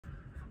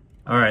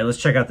All right, let's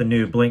check out the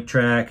new Blink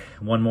track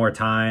one more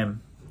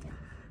time.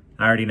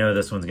 I already know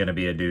this one's gonna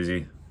be a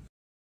doozy.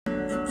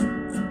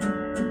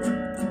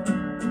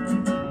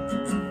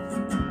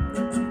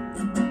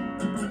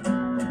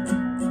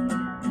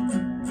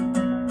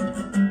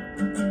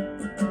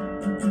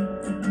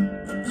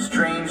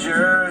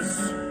 Strangers,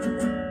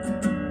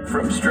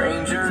 from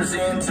strangers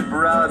into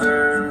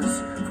brothers,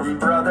 from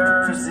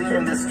brothers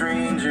into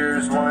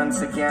strangers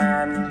once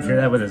again. You hear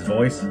that with his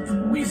voice?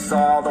 We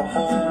saw the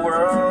whole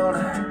world,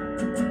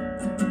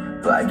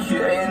 but I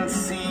couldn't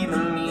see the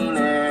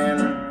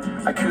meaning.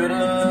 I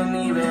couldn't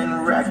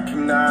even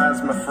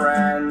recognize my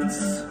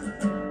friends.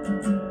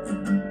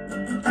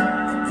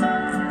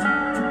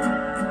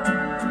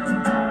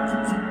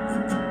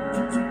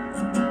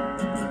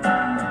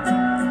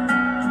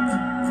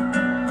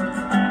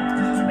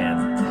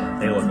 Man,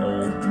 they look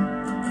old.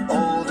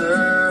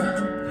 Older,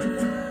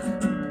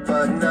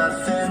 but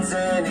nothing's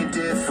any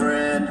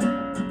different.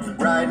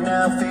 Right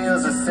now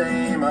feels the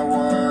same, I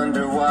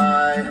wonder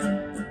why.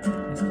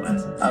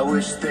 I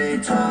wish they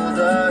told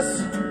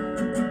us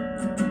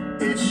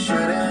it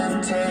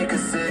shouldn't take a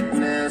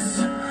sickness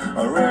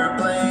or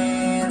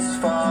airplanes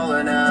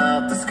falling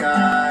out the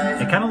sky.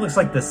 It kind of looks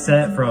like the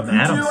set from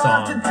Adam's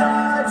song. Do I have to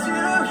die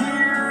to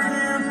hear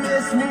you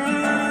miss me?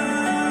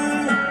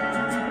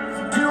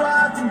 Do I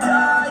have to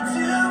die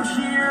to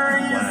hear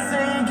you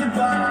say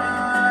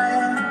goodbye?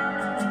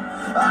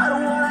 I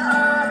don't want to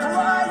act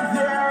like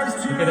there's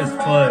too Look at his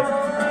foot.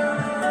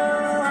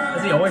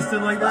 Has he always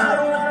stood like I that?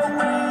 don't want to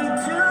wait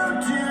to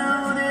do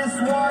this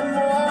one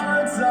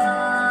more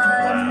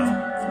time.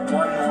 Wow.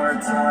 One more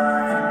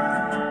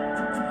time.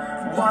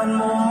 One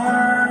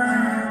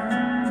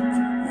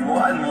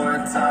more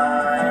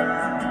time.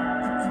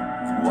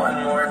 One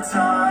more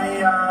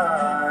time.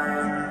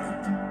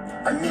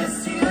 I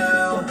miss you.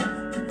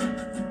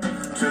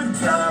 Took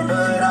time,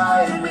 but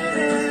I admit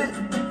it.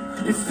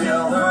 It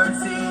still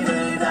hurts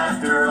even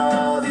after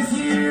all these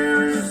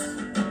years.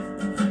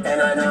 And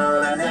I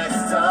know that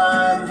next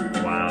time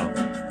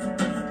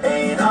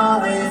ain't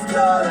always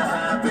gonna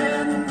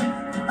happen.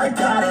 I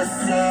gotta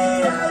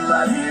say I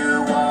love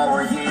you while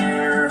we're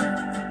here.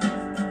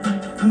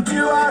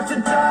 Do I have to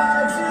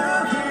die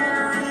to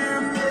hear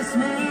you miss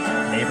me?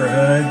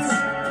 Neighborhoods.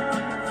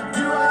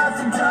 Do I have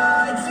to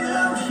die to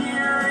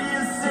hear you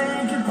say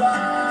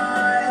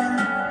goodbye?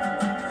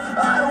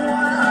 I don't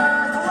wanna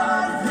act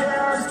like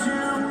there's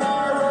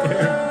tomorrow.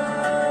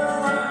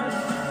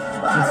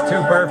 It's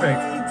too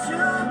perfect.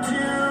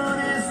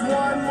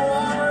 One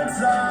more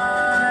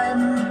time.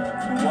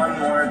 One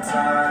more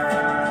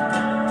time.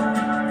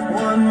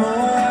 One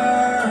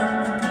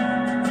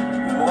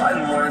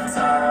more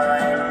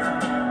time.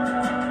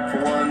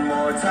 One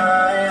more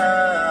time.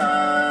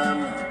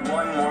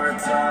 One more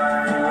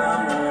time.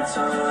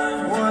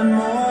 One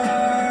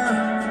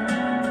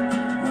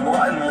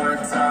more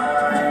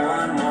time.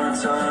 One more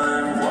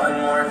time. One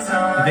more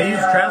time. Did they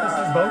use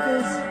Travis's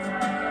vocals?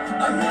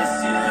 I miss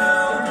you.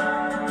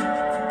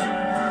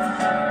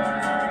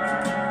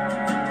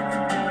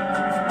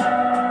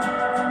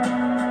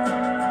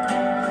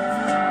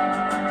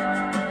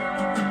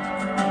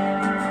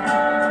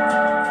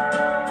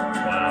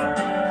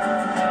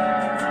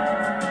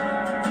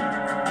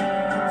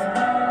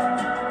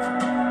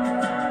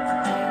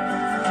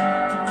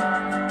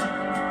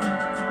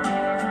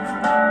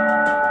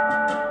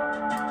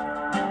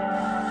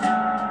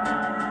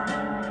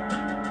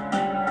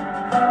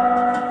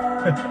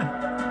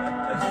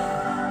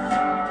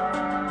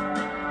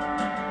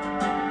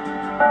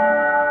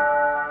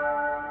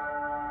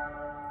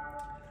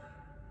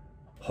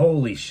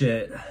 Holy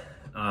shit.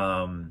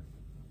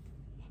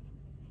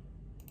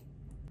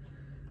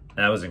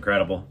 That was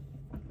incredible.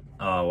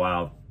 Oh,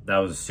 wow. That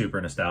was super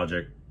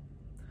nostalgic.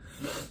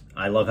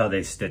 I love how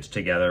they stitched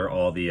together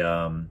all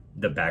the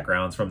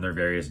backgrounds from their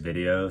various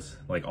videos,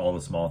 like all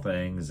the small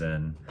things,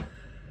 and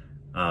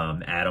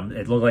Adam,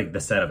 it looked like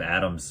the set of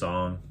Adam's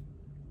song,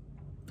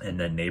 and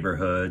then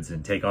Neighborhoods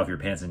and Take Off Your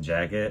Pants and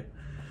Jacket.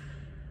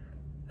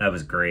 That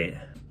was great.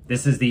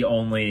 This is the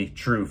only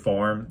true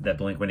form that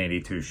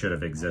Blink-182 should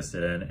have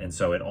existed in, and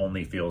so it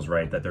only feels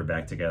right that they're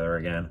back together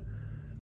again.